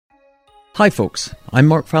Hi folks, I'm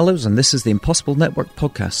Mark Fallows and this is the Impossible Network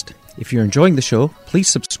podcast. If you're enjoying the show, please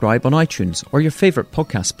subscribe on iTunes or your favourite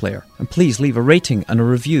podcast player. And please leave a rating and a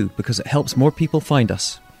review because it helps more people find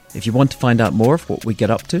us. If you want to find out more of what we get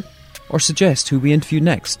up to, or suggest who we interview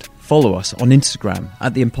next, follow us on Instagram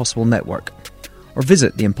at The Impossible Network, or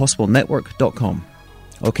visit theimpossiblenetwork.com.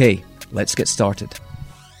 Okay, let's get started.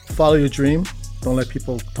 Follow your dream. Don't let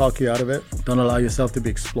people talk you out of it. Don't allow yourself to be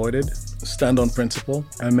exploited. Stand on principle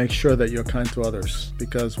and make sure that you're kind to others,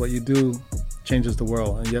 because what you do changes the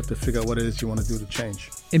world and you have to figure out what it is you want to do to change.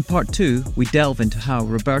 In Part 2, we delve into how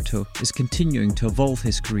Roberto is continuing to evolve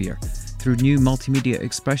his career through new multimedia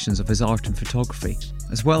expressions of his art and photography,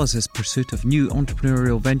 as well as his pursuit of new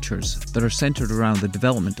entrepreneurial ventures that are centred around the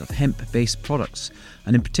development of hemp-based products,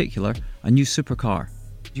 and in particular, a new supercar.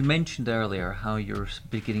 You mentioned earlier how you're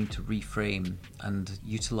beginning to reframe and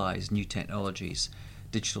utilise new technologies,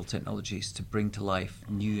 digital technologies, to bring to life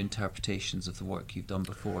new interpretations of the work you've done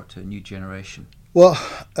before to a new generation. Well,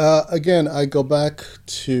 again, I go back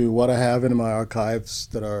to what I have in my archives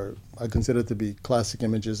that I consider to be classic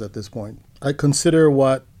images at this point. I consider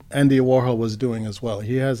what Andy Warhol was doing as well.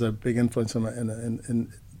 He has a big influence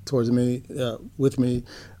towards me, with me,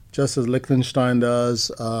 just as Lichtenstein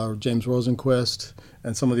does, James Rosenquist,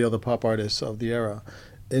 and some of the other pop artists of the era.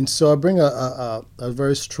 And so I bring a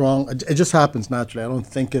very strong, it just happens naturally. I don't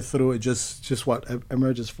think it through. It just what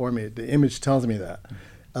emerges for me. The image tells me that.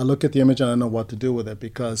 I look at the image and I know what to do with it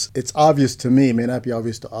because it's obvious to me, it may not be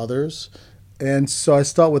obvious to others. And so I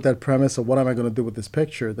start with that premise of what am I going to do with this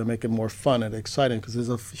picture to make it more fun and exciting, because there's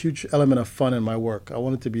a huge element of fun in my work. I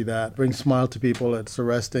want it to be that, bring smile to people. It's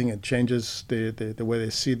arresting. It changes the way they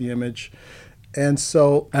see the image. And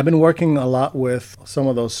so I've been working a lot with some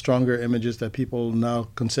of those stronger images that people now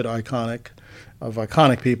consider iconic, of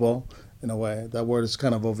iconic people in a way. That word is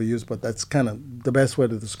kind of overused, but that's kind of the best way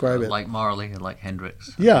to describe it. Like Marley and like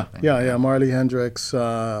Hendrix. Yeah. Marley, Hendrix,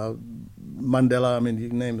 Mandela, I mean, you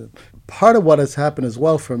name it. Part of what has happened as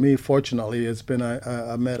well for me, fortunately, has been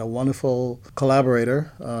I met a wonderful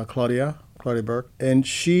collaborator, Claudia Burke, and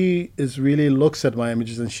she really looks at my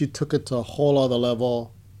images and she took it to a whole other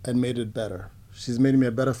level and made it better. She's made me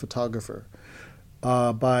a better photographer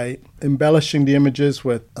by embellishing the images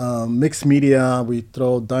with mixed media. We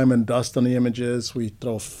throw diamond dust on the images. We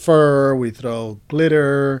throw fur. We throw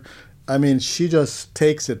glitter. I mean, she just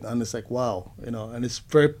takes it and it's like, wow, and it's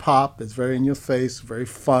very pop. It's very in your face, very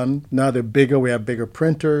fun. Now they're bigger. We have bigger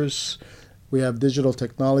printers. We have digital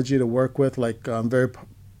technology to work with, like very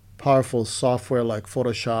powerful software like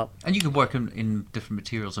Photoshop. And you can work in different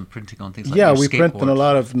materials and printing on things like we print on a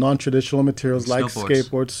lot of non-traditional materials like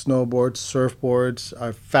skateboards, snowboards,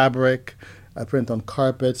 surfboards, fabric. I print on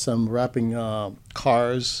carpets. I'm wrapping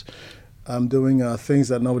cars. I'm doing things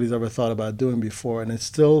that nobody's ever thought about doing before, and it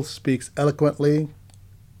still speaks eloquently,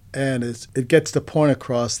 and it gets the point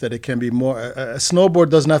across that it can be more. A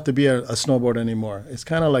snowboard doesn't have to be a snowboard anymore. It's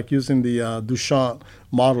kind of like using the Duchamp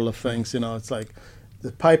model of things. It's like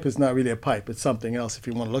the pipe is not really a pipe. It's something else if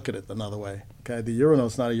you want to look at it another way. Okay, the urinal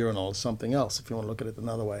is not a urinal. It's something else if you want to look at it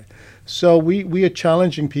another way. So we are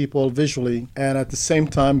challenging people visually and at the same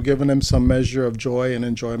time giving them some measure of joy and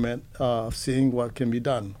enjoyment of seeing what can be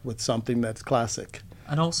done with something that's classic.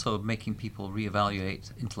 And also making people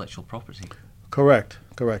reevaluate intellectual property. Correct.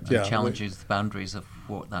 And challenges the boundaries of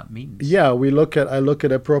what that means. Yeah, I look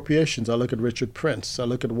at appropriations. I look at Richard Prince. I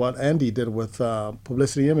look at what Andy did with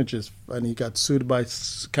publicity images, and he got sued by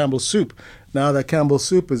Campbell's Soup. Now that Campbell's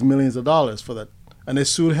Soup is millions of dollars for that, and they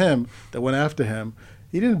sued him. They went after him.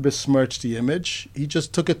 He didn't besmirch the image. He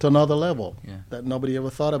just took it to another level that nobody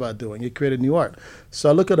ever thought about doing. He created new art. So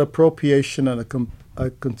I look at appropriation and I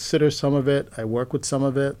consider some of it. I work with some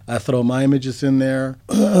of it. I throw my images in there.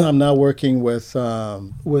 I'm now working with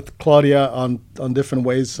Claudia on different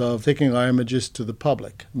ways of taking our images to the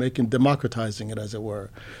public, democratizing it, as it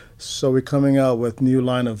were. So we're coming out with new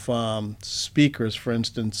line of speakers, for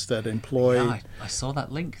instance, that employ... Yeah, I saw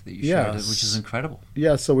that link that you shared, which is incredible.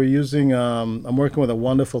 Yeah, so we're using... I'm working with a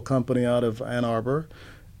wonderful company out of Ann Arbor,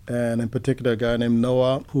 and in particular a guy named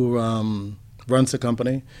Noah who runs the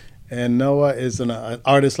company. And Noah is an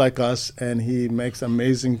artist like us, and he makes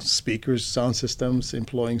amazing speakers, sound systems,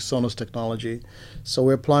 employing Sonos technology. So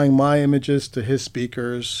we're applying my images to his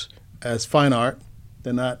speakers as fine art.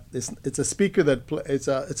 They're not. It's a speaker it's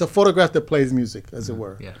a photograph that plays music, as it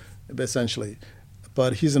were, essentially.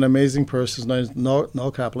 But he's an amazing person. His name is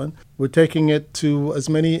Noel Kaplan. We're taking it to as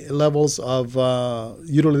many levels of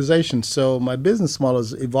utilization. So my business model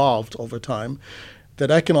has evolved over time that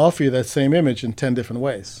I can offer you that same image in 10 different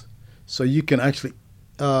ways. So you can actually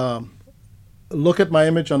look at my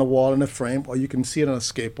image on a wall in a frame, or you can see it on a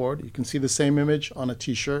skateboard. You can see the same image on a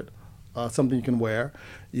T-shirt, something you can wear.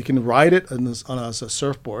 You can ride it on a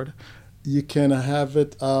surfboard. You can have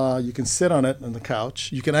it. You can sit on it on the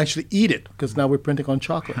couch. You can actually eat it because now we're printing on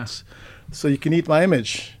chocolates. So you can eat my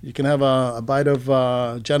image. You can have a bite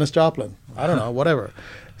of Janis Joplin. I don't know, whatever.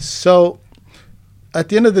 So at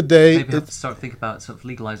the end of the day, maybe have to start thinking about sort of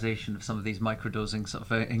legalization of some of these microdosing sort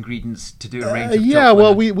of ingredients to do a range of yeah,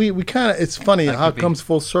 chocolate. well, we kind of, it's funny how it comes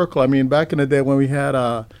full circle. I mean, back in the day when we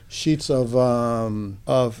had sheets of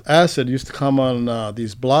acid used to come on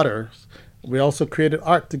these blotters, we also created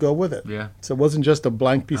art to go with it. Yeah. So it wasn't just a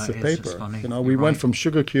blank piece of It's paper. funny. You know, You're we went right. from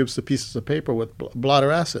sugar cubes to pieces of paper with blotter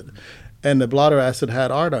acid. And the blotter acid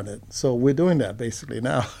had art on it. So we're doing that basically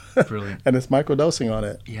now. Brilliant. And it's microdosing on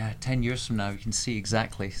it. Yeah, 10 years from now, you can see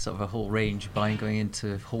exactly sort of a whole range going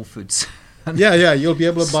into Whole Foods. Yeah, you'll be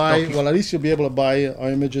able to buy, Stocking. well, at least you'll be able to buy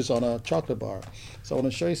our images on a chocolate bar. So I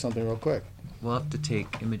want to show you something real quick. We'll have to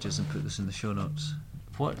take images and put this in the show notes.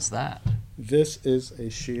 What's that? This is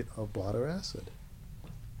a sheet of blotter acid.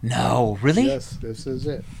 No, really? Yes, this is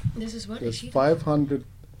it. This is what? There's Sheet? 500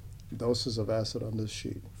 doses of acid on this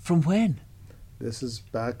sheet. From when? This is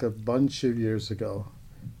back a bunch of years ago.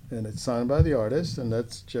 And it's signed by the artist, and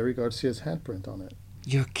that's Jerry Garcia's handprint on it.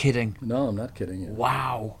 You're kidding. No, I'm not kidding you.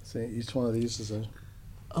 Wow. See, each one of these is a...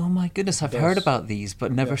 Oh my goodness, I've Yes. heard about these,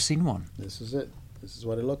 but never Yeah. seen one. This is it. This is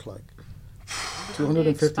what it looked like. Are they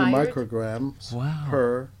 250 expired? micrograms Wow.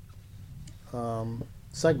 per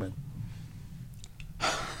segment.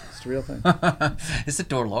 It's the real thing. Is the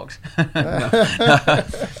door locked?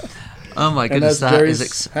 Oh my And goodness, that's that Jerry's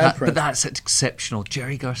is handprint. but that's exceptional.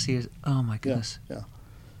 Jerry Garcia. Oh my Yeah, goodness. yeah.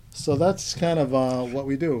 So that's kind of what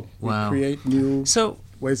we do. Wow. We create new So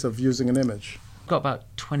ways of using an image. we've got about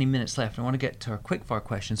 20 minutes left. I want to get to our quickfire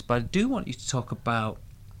questions, but I do want you to talk about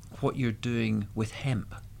what you're doing with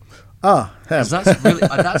hemp. Hemp. 'Cause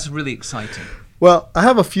that's really exciting. Well, I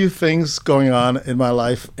have a few things going on in my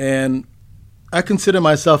life, and I consider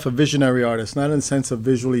myself a visionary artist, not in the sense of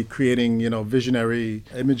visually creating, visionary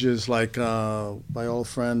images like my old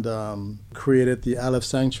friend created the Aleph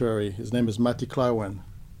Sanctuary. His name is Matti Klarwen.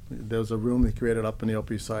 There was a room he created up in the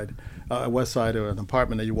Upper East Side, West Side, or an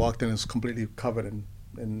apartment that you walked in and it's completely covered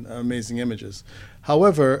in amazing images.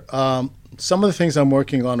 However, some of the things I'm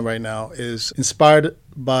working on right now is inspired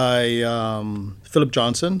by Philip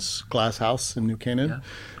Johnson's Glass House in New Canaan. Yeah,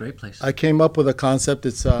 great place. I came up with a concept.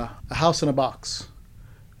 It's a house in a box.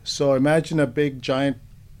 So imagine a big, giant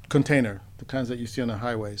container, the kinds that you see on the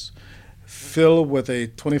highways, filled with a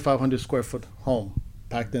 2,500 square foot home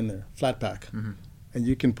packed in there, flat pack. Mm-hmm. And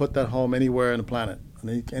you can put that home anywhere on the planet, on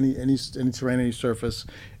any terrain, any surface,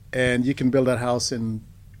 and you can build that house in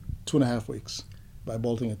 2.5 weeks by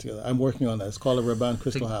bolting it together. I'm working on that. It's called a Rabanne I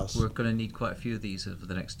Crystal think House. we're going to need quite a few of these over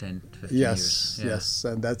the next 10 to 15 Yes, years. Yeah. yes,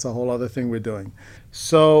 and that's a whole other thing we're doing.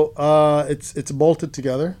 So it's bolted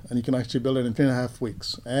together, and you can actually build it in 3.5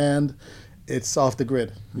 weeks. And it's off the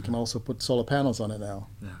grid. You can also put solar panels on it now.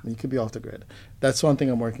 Yeah. You could be off the grid. That's one thing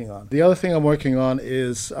I'm working on. The other thing I'm working on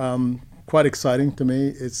is quite exciting to me.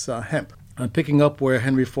 It's hemp. I'm picking up where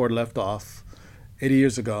Henry Ford left off 80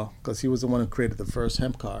 years ago, because he was the one who created the first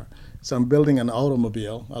hemp car. So I'm building an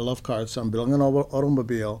automobile. I love cars, so I'm building an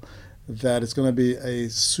automobile that is going to be a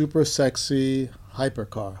super sexy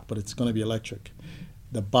hypercar, but it's going to be electric.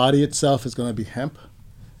 The body itself is going to be hemp.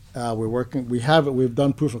 We've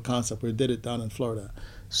done proof of concept. We did it down in Florida.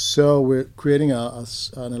 So we're creating an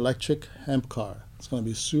electric hemp car. It's going to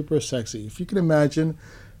be super sexy. If you can imagine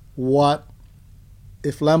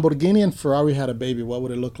if Lamborghini and Ferrari had a baby, what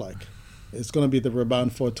would it look like? It's going to be the Rabanne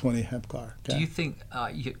 420 hemp car. Okay? Do you think,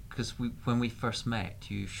 because when we first met,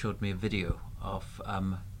 you showed me a video of a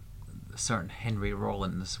certain Henry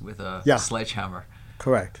Rollins with a sledgehammer.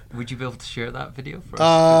 Correct. Would you be able to share that video for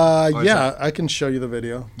us? Or is Yeah, that- I can show you the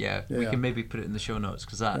video. Yeah, we Yeah. can maybe put it in the show notes,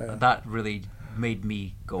 because Yeah. that really made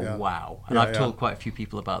me go, Yeah. wow. And Yeah, I've told quite a few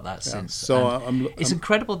people about that Yeah. since. So And I'm it's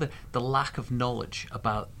incredible the lack of knowledge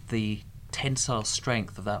about the tensile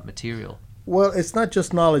strength of that material. Well, it's not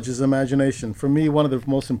just knowledge, it's imagination. For me, one of the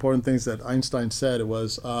most important things that Einstein said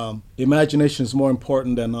was imagination is more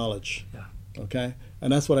important than knowledge. Yeah. Okay?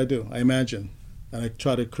 And that's what I do. I imagine, and I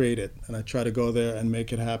try to create it, and I try to go there and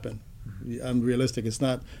make it happen. I'm realistic. It's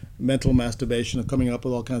not mental masturbation of coming up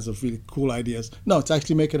with all kinds of really cool ideas. No, it's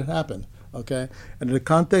actually making it happen. Okay? And in the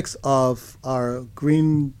context of our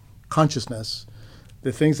green consciousness,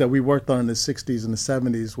 the things that we worked on in the 60s and the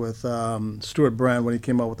 70s with Stuart Brand when he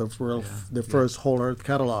came out with the first Whole Earth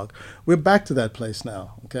catalog. We're back to that place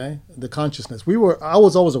now, okay? The consciousness. I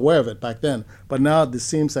was always aware of it back then, but now it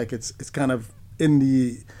seems like it's kind of in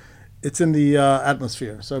It's in the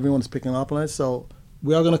atmosphere, so everyone's picking up on it. So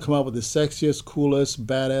we are going to come up with the sexiest, coolest,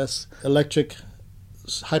 badass electric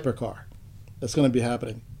hypercar. That's going to be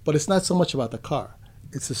happening. But it's not so much about the car.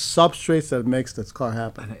 It's the substrates that makes this car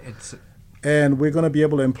happen. And we're going to be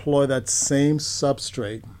able to employ that same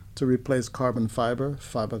substrate to replace carbon fiber,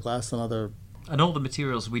 fiberglass, and other and all the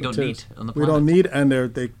materials we don't need on the planet. We don't need, and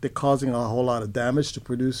they're causing a whole lot of damage to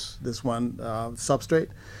produce this one substrate.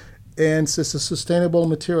 And it's a sustainable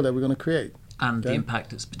material that we're going to create. And the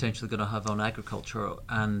impact it's potentially going to have on agriculture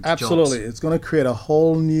and absolutely. jobs. It's going to create a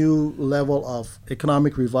whole new level of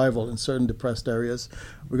economic revival in certain depressed areas.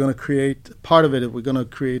 We're going to create, part of it, we're going to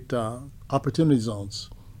create opportunity zones,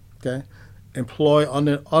 okay? Employ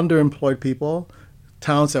underemployed people,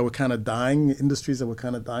 towns that were kind of dying, industries that were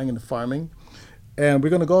kind of dying in the farming. And we're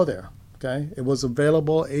going to go there, okay? It was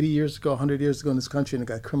available 80 years ago, 100 years ago in this country, and it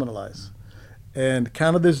got criminalized. And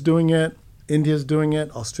Canada's doing it, India's doing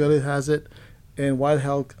it, Australia has it, and why the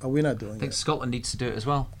hell are we not doing it? I think Scotland needs to do it as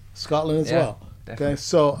well. Scotland as well. Definitely. Okay,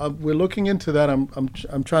 so we're looking into that.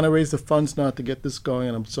 I'm trying to raise the funds now to get this going,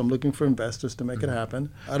 and I'm looking for investors to make it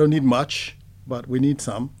happen. I don't need much, but we need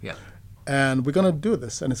some. Yeah. And we're going to do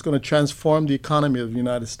this, and it's going to transform the economy of the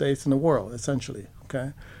United States and the world, essentially.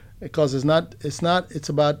 Okay, because it's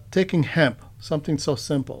about taking hemp, something so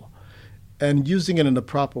simple, and using it in the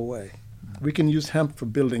proper way. We can use hemp for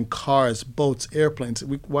building cars, boats, airplanes.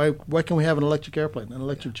 Why can we have an electric airplane, an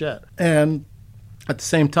electric jet? And at the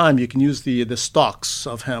same time, you can use the stalks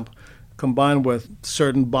of hemp combined with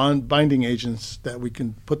certain binding agents that we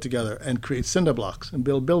can put together and create cinder blocks and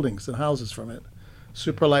build buildings and houses from it.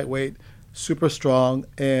 Super lightweight, super strong,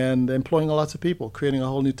 and employing lots of people, creating a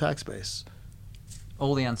whole new tax base.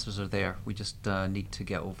 All the answers are there. We just need to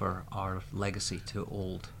get over our legacy to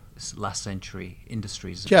old last century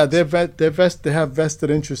industries. Yeah, they have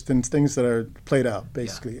vested interest in things that are played out,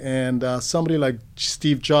 basically. Yeah. And somebody like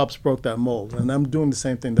Steve Jobs broke that mold, and I'm doing the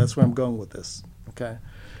same thing. That's where I'm going with this. Okay,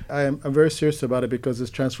 I'm very serious about it because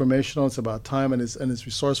it's transformational. It's about time and it's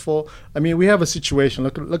resourceful. I mean, we have a situation.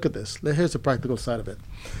 Look at this. Here's the practical side of it.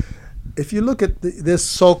 If you look at this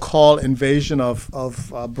so-called invasion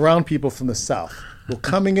of brown people from the South, who are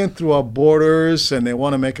coming in through our borders and they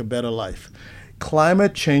want to make a better life.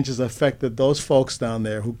 Climate change has affected those folks down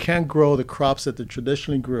there who can't grow the crops that they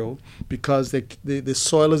traditionally grew because the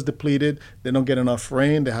soil is depleted, they don't get enough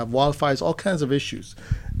rain, they have wildfires, all kinds of issues.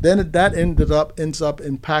 Then that ends up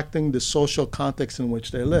impacting the social context in which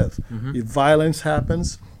they live. Mm-hmm. The violence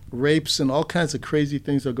happens, rapes and all kinds of crazy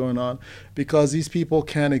things are going on because these people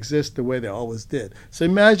can't exist the way they always did. So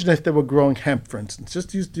imagine if they were growing hemp, for instance.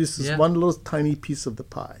 Just use this as one little tiny piece of the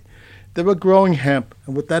pie. They were growing hemp,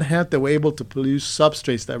 and with that hemp, they were able to produce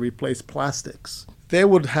substrates that replace plastics. They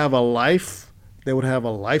would have a life, they would have a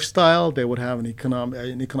lifestyle, they would have an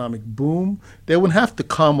economic boom. They wouldn't have to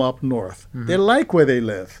come up north. Mm-hmm. They like where they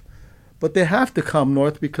live, but they have to come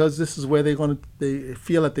north because this is where they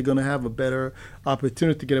feel that they're going to have a better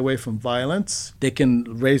opportunity to get away from violence. They can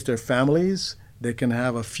raise their families. They can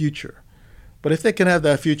have a future. But if they can have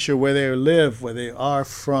that future where they live, where they are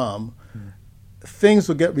from, things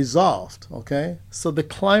will get resolved, okay? So the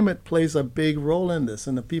climate plays a big role in this,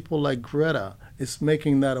 and the people like Greta is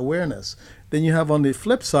making that awareness. Then you have on the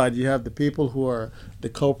flip side, you have the people who are the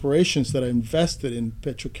corporations that are invested in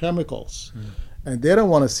petrochemicals, and they don't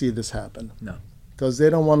want to see this happen. No. Because they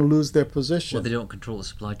don't want to lose their position. Well, they don't control the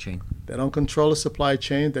supply chain. They don't control the supply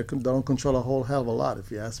chain. They don't control a whole hell of a lot, if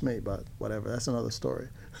you ask me, but whatever, that's another story.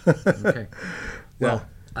 Okay. Well, yeah.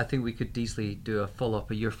 I think we could easily do a follow-up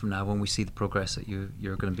a year from now when we see the progress that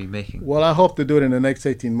you're going to be making. Well, I hope to do it in the next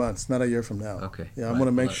 18 months, not a year from now. Okay. Yeah, I'm going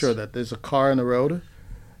to make sure that there's a car on the road.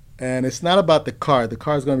 And it's not about the car. The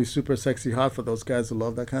car is going to be super sexy hot for those guys who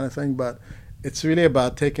love that kind of thing. But it's really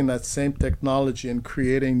about taking that same technology and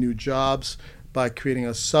creating new jobs by creating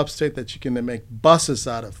a substrate that you can then make buses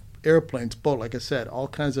out of, airplanes, boat, like I said, all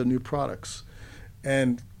kinds of new products,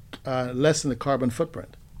 and lessen the carbon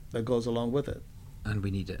footprint that goes along with it. And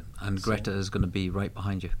we need it. And Greta is going to be right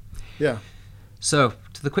behind you. Yeah. So,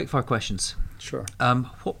 to the quickfire questions. Sure.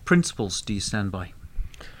 What principles do you stand by?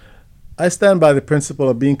 I stand by the principle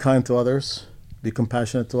of being kind to others, be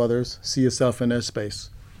compassionate to others, see yourself in their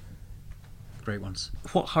space. Great ones.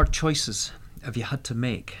 What hard choices have you had to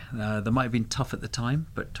make? They might have been tough at the time,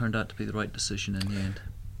 but turned out to be the right decision in the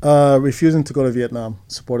end. Refusing to go to Vietnam,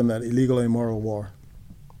 supporting that illegal and immoral war.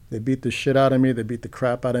 They beat the shit out of me. They beat the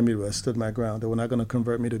crap out of me, but I stood my ground. They were not going to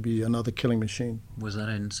convert me to be another killing machine. Was that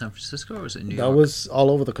in San Francisco or was it in New York? That was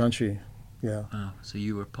all over the country, yeah. Oh, so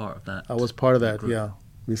you were part of that? I was part of that, group. Yeah.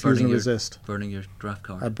 Refusing to resist. Burning your draft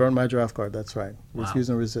card. I burned my draft card, that's right. Wow.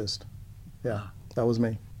 Refusing to resist. Yeah, wow. That was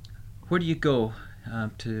me. Where do you go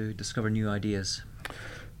to discover new ideas?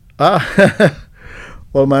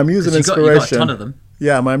 Well, my muse and inspiration. You got a ton of them.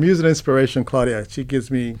 Yeah, my muse and inspiration, Claudia. She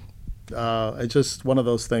gives me it's just one of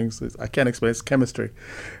those things. I can't explain. It's chemistry.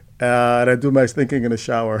 And I do my thinking in the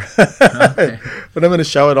shower. Okay. When I'm in the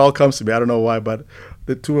shower, it all comes to me. I don't know why, but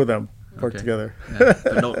the two of them work together. Yeah,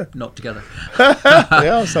 but not together.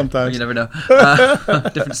 Yeah, sometimes. You never know.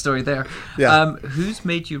 Different story there. Yeah. Who's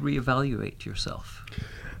made you reevaluate yourself?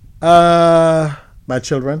 My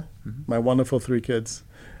children, my wonderful 3 kids.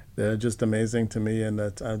 They're just amazing to me, and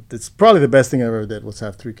that it's probably the best thing I ever did was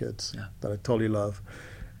have 3 kids that I totally love.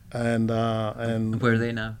 And where are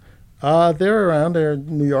they now? They're around. They're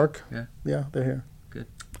in New York. Yeah, they're here. Good.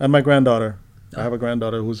 And my granddaughter. I have a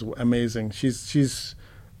granddaughter who's amazing. She's just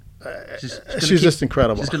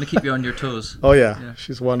incredible. She's going to keep you on your toes. Oh yeah,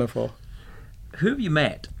 she's wonderful. Who have you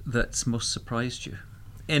met that's most surprised you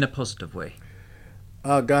in a positive way?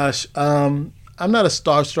 Oh gosh, I'm not a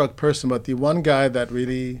starstruck person, but the one guy that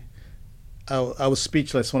really I was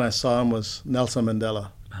speechless when I saw him was Nelson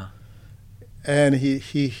Mandela. And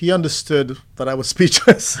he understood that I was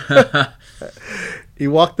speechless. He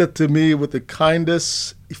walked up to me with the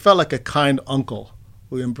kindest, he felt like a kind uncle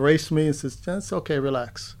who embraced me and says, "It's okay,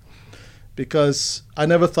 relax." Because I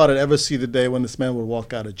never thought I'd ever see the day when this man would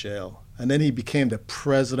walk out of jail. And then he became the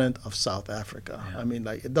president of South Africa. Yeah. I mean,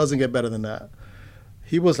 like, it doesn't get better than that.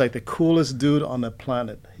 He was like the coolest dude on the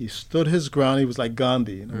planet. He stood his ground. He was like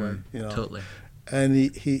Gandhi in a way, you know. Totally. And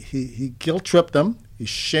he guilt-tripped them. He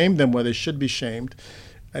shamed them where they should be shamed.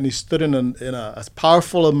 And he stood in as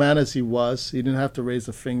powerful a man as he was. He didn't have to raise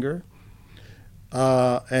a finger.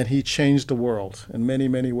 And he changed the world in many,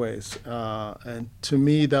 many ways. And to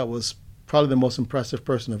me, that was probably the most impressive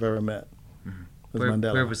person I've ever met. Was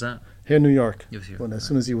Mandela. Where was that? Here in New York. He was here. As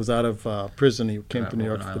soon as he was out of prison, he came to New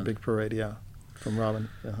York for the big parade, from Rabanne.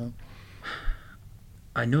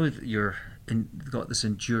 I know that you've got this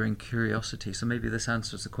enduring curiosity, so maybe this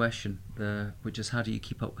answers the question, which is, how do you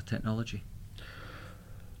keep up with technology?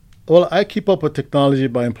 Well, I keep up with technology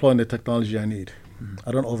by employing the technology I need.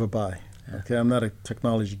 I don't overbuy. Yeah. Okay, I'm not a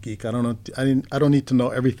technology geek. I don't need to know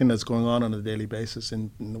everything that's going on a daily basis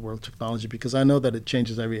in the world of technology, because I know that it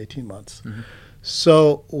changes every 18 months.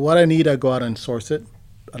 So what I need, I go out and source it,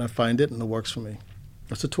 and I find it, and it works for me.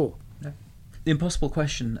 That's a tool. Yeah. The impossible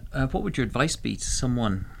question, what would your advice be to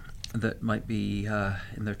someone that might be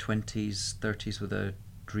in their 20s, 30s with a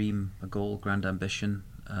dream, a goal, grand ambition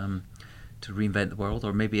to reinvent the world,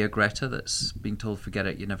 or maybe a Greta that's being told, forget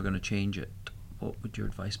it, you're never going to change it? What would your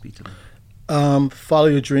advice be to them? Follow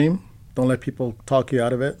your dream. Don't let people talk you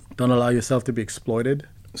out of it. Don't allow yourself to be exploited.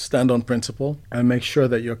 Stand on principle and make sure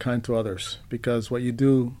that you're kind to others, because what you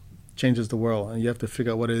do changes the world, and you have to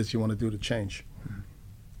figure out what it is you want to do to change.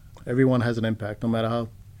 Everyone has an impact, no matter how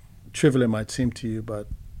trivial it might seem to you, but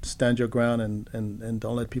stand your ground and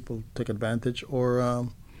don't let people take advantage or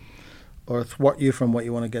thwart you from what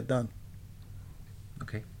you want to get done.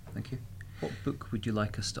 Okay, thank you. What book would you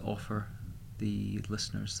like us to offer the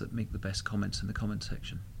listeners that make the best comments in the comment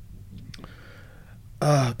section?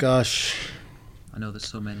 Oh, gosh. I know there's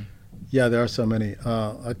so many. Yeah, there are so many. Do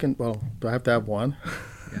I have to have one?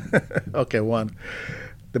 Yeah. Okay, one.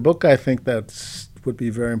 The book I think that would be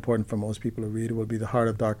very important for most people to read would be The Heart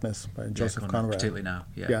of Darkness by Joseph Conrad. Particularly now.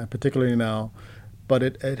 Yeah, particularly now. But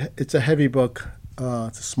it's a heavy book.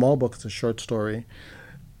 It's a small book. It's a short story.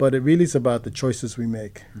 But it really is about the choices we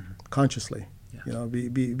make consciously. Yeah. You know,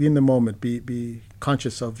 be in the moment. Be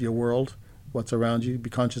conscious of your world, what's around you. Be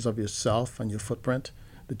conscious of yourself and your footprint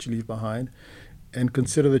that you leave behind. And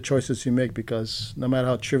consider the choices you make, because no matter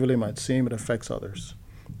how trivial it might seem, it affects others.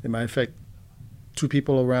 It might affect 2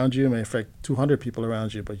 people around you, it may affect 200 people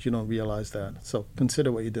around you, but you don't realize that. So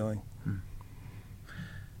consider what you're doing.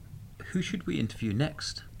 Who should we interview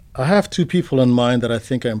next? I have 2 people in mind that I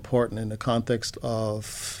think are important in the context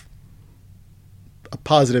of a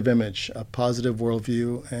positive image, a positive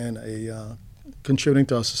worldview, and a contributing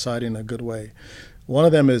to our society in a good way. One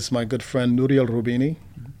of them is my good friend Nouriel Roubini,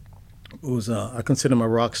 who's I consider him a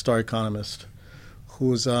rock star economist,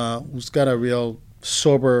 who's got a real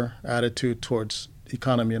sober attitude towards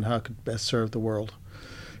economy and how it could best serve the world.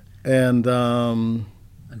 And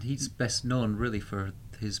he's best known really for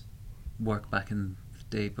his work back in the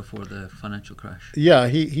day before the financial crash. Yeah,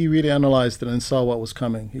 he really analyzed it and saw what was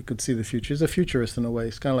coming. He could see the future. He's a futurist in a way.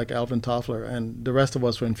 He's kind of like Alvin Toffler, and the rest of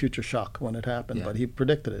us were in future shock when it happened, but he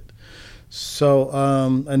predicted it. So,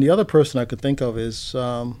 and the other person I could think of is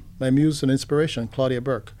my muse and inspiration, Claudia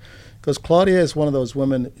Burke. Because Claudia is one of those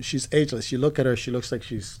women, she's ageless. You look at her, she looks like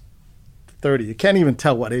she's 30. You can't even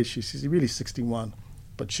tell what age she's really 61.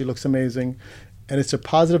 But she looks amazing. And it's her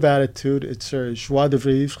positive attitude. It's her joie de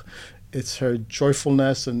vivre. It's her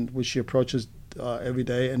joyfulness and which she approaches every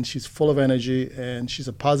day. And she's full of energy. And she's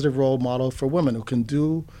a positive role model for women who can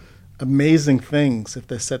do amazing things if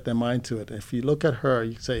they set their mind to it. If you look at her,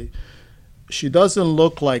 you say, she doesn't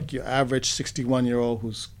look like your average 61-year-old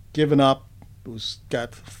who's given up, who's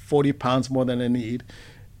got 40 pounds more than they need.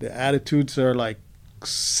 The attitudes are like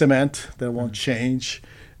cement that won't change.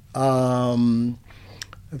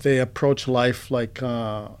 They approach life like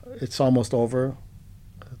it's almost over.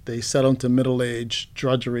 They settle into middle-age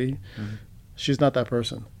drudgery. Mm-hmm. She's not that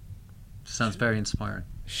person. Sounds very inspiring.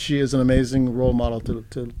 She is an amazing role model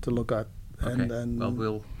to look at. Okay. And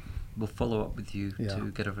well, we'll follow up with you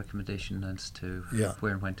to get a recommendation as to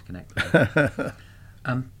where and when to connect with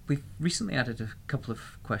you. We've recently added a couple of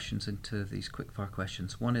questions into these quickfire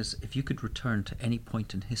questions. One is, if you could return to any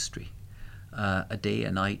point in history, a day,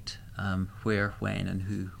 a night, where, when, and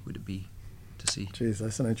who would it be to see? Jeez,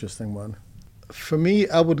 that's an interesting one. For me,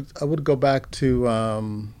 I would go back to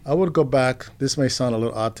this may sound a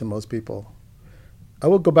little odd to most people. I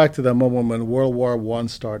would go back to that moment when World War I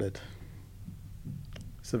started.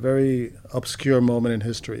 It's a very obscure moment in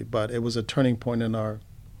history, but it was a turning point in our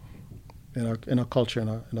culture,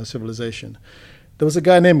 in our civilization. There was a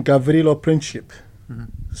guy named Gavrilo Princip,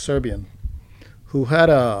 Serbian, who had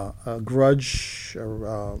a grudge,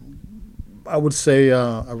 I would say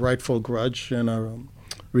a rightful grudge and a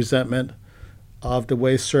resentment of the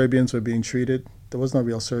way Serbians were being treated. There was no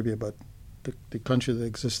real Serbia, but the country that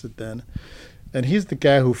existed then. And he's the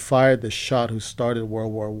guy who fired the shot who started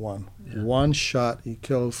World War I. Yeah. One shot, he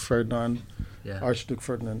killed Ferdinand, Archduke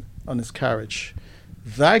Ferdinand, on his carriage.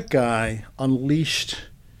 That guy unleashed,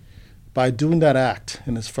 by doing that act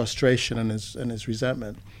and his frustration and his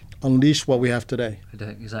resentment, unleashed what we have today.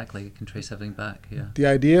 Exactly, you can trace everything back, yeah. The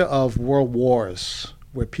idea of world wars,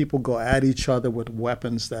 where people go at each other with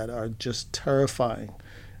weapons that are just terrifying.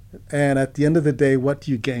 And at the end of the day, what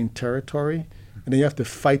do you gain? Territory? And then you have to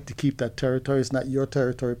fight to keep that territory. It's not your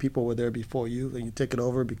territory. People were there before you, and you take it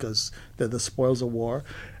over because they're the spoils of war.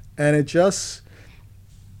 And it just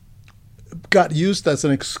got used as an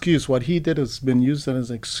excuse. What he did has been used as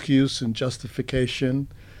an excuse and justification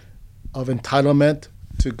of entitlement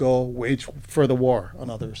to go wage further war on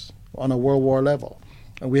others on a world war level.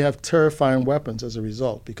 And we have terrifying weapons as a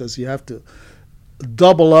result, because you have to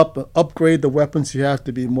double up, upgrade the weapons you have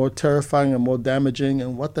to be more terrifying and more damaging.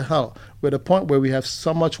 And what the hell? We're at a point where we have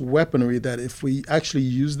so much weaponry that if we actually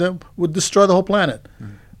use them, would destroy the whole planet.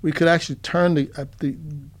 Mm-hmm. We could actually turn the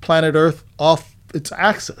planet Earth off its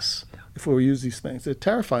axis if we use these things. They're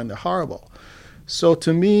terrifying. They're horrible. So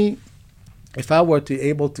to me, if I were to be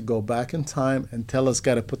able to go back in time and tell us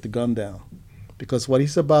got to put the gun down, because what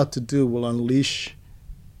he's about to do will unleash,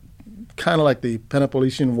 kind of like the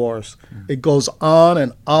Peloponnesian Wars. It goes on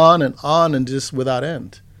and on and on and just without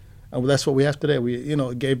end. And that's what we have today.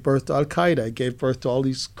 It gave birth to Al-Qaeda. It gave birth to all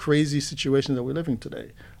these crazy situations that we're living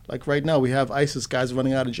today. Like right now, we have ISIS guys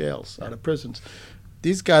running out of jails, out of prisons.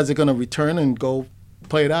 These guys are going to return and go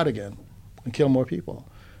play it out again and kill more people.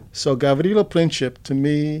 So Gavrilo Princip, to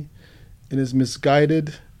me, in his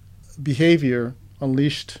misguided behavior,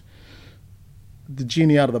 unleashed the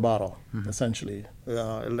genie out of the bottle, essentially.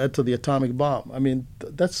 It led to the atomic bomb. I mean,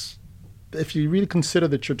 that's, if you really consider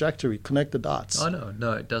the trajectory, connect the dots. Oh,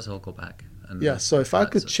 no, it does all go back. And yeah, so if I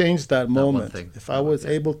could change that moment, if I was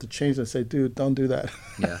able to change and say, dude, don't do that.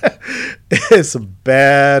 Yeah. It's a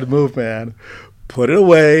bad move, man. Put it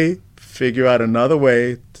away, figure out another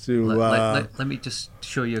way to... Let me just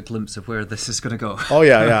show you a glimpse of where this is going to go. Oh,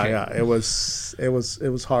 yeah. It was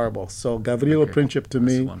horrible. So Gavrilo Princip, to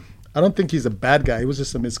me, I don't think he's a bad guy. He was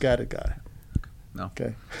just a misguided guy. No.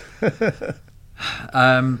 Okay.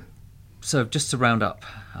 So just to round up,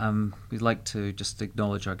 we'd like to just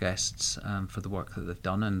acknowledge our guests for the work that they've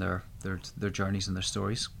done and their journeys and their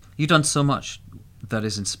stories. You've done so much that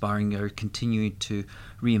is inspiring. You're continuing to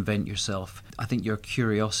reinvent yourself. I think your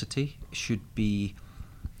curiosity should be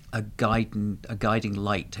a guiding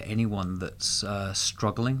light to anyone that's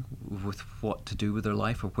struggling with what to do with their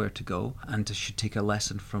life or where to go, and should take a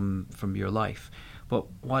lesson from your life. But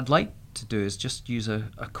what I'd like to do is just use a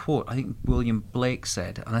quote I think William Blake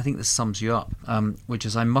said, and I think this sums you up, which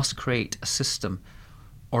is, "I must create a system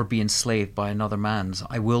or be enslaved by another man's.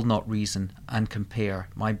 I will not reason and compare.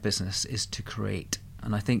 My business is to create."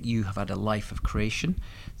 And I think you have had a life of creation,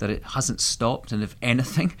 that it hasn't stopped, and if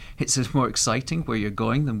anything, it's more exciting where you're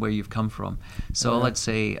going than where you've come from. So I'd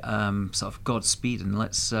say sort of Godspeed, and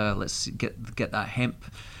let's get that hemp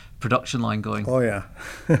production line going. Oh yeah.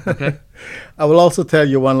 Okay. I will also tell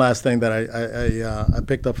you one last thing that I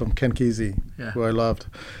picked up from Ken Kesey, who I loved.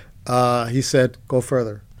 He said, go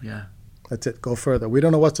further. Yeah. That's it. Go further. We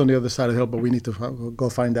don't know what's on the other side of the hill, but we need to go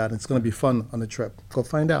find out. It's going to be fun on the trip. Go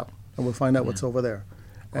find out, and we'll find out what's over there.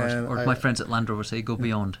 Or my friends at Land Rover say, go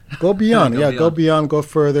beyond. Go beyond. Go beyond, go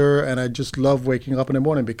further. And I just love waking up in the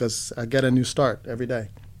morning because I get a new start every day.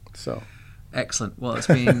 So. Excellent. Well, it's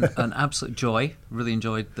been an absolute joy. Really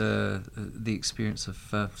enjoyed the experience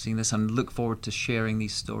of seeing this, and look forward to sharing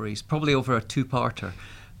these stories, probably over a two-parter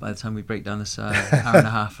by the time we break down this hour and a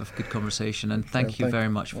half of good conversation. And thank you very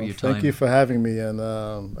much for your time. Thank you for having me, and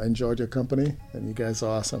I enjoyed your company, and you guys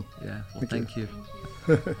are awesome. Yeah, well, thank you.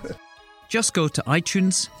 Just go to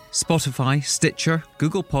iTunes, Spotify, Stitcher,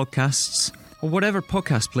 Google Podcasts, or whatever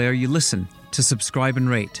podcast player you listen to subscribe and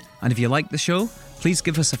rate. And if you like the show, please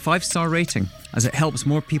give us a 5-star rating, as it helps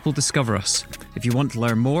more people discover us. If you want to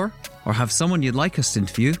learn more or have someone you'd like us to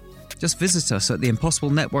interview, just visit us at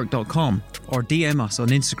theimpossiblenetwork.com or DM us on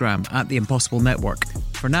Instagram at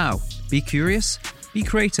theimpossiblenetwork. For now, be curious, be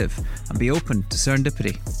creative, and be open to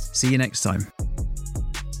serendipity. See you next time.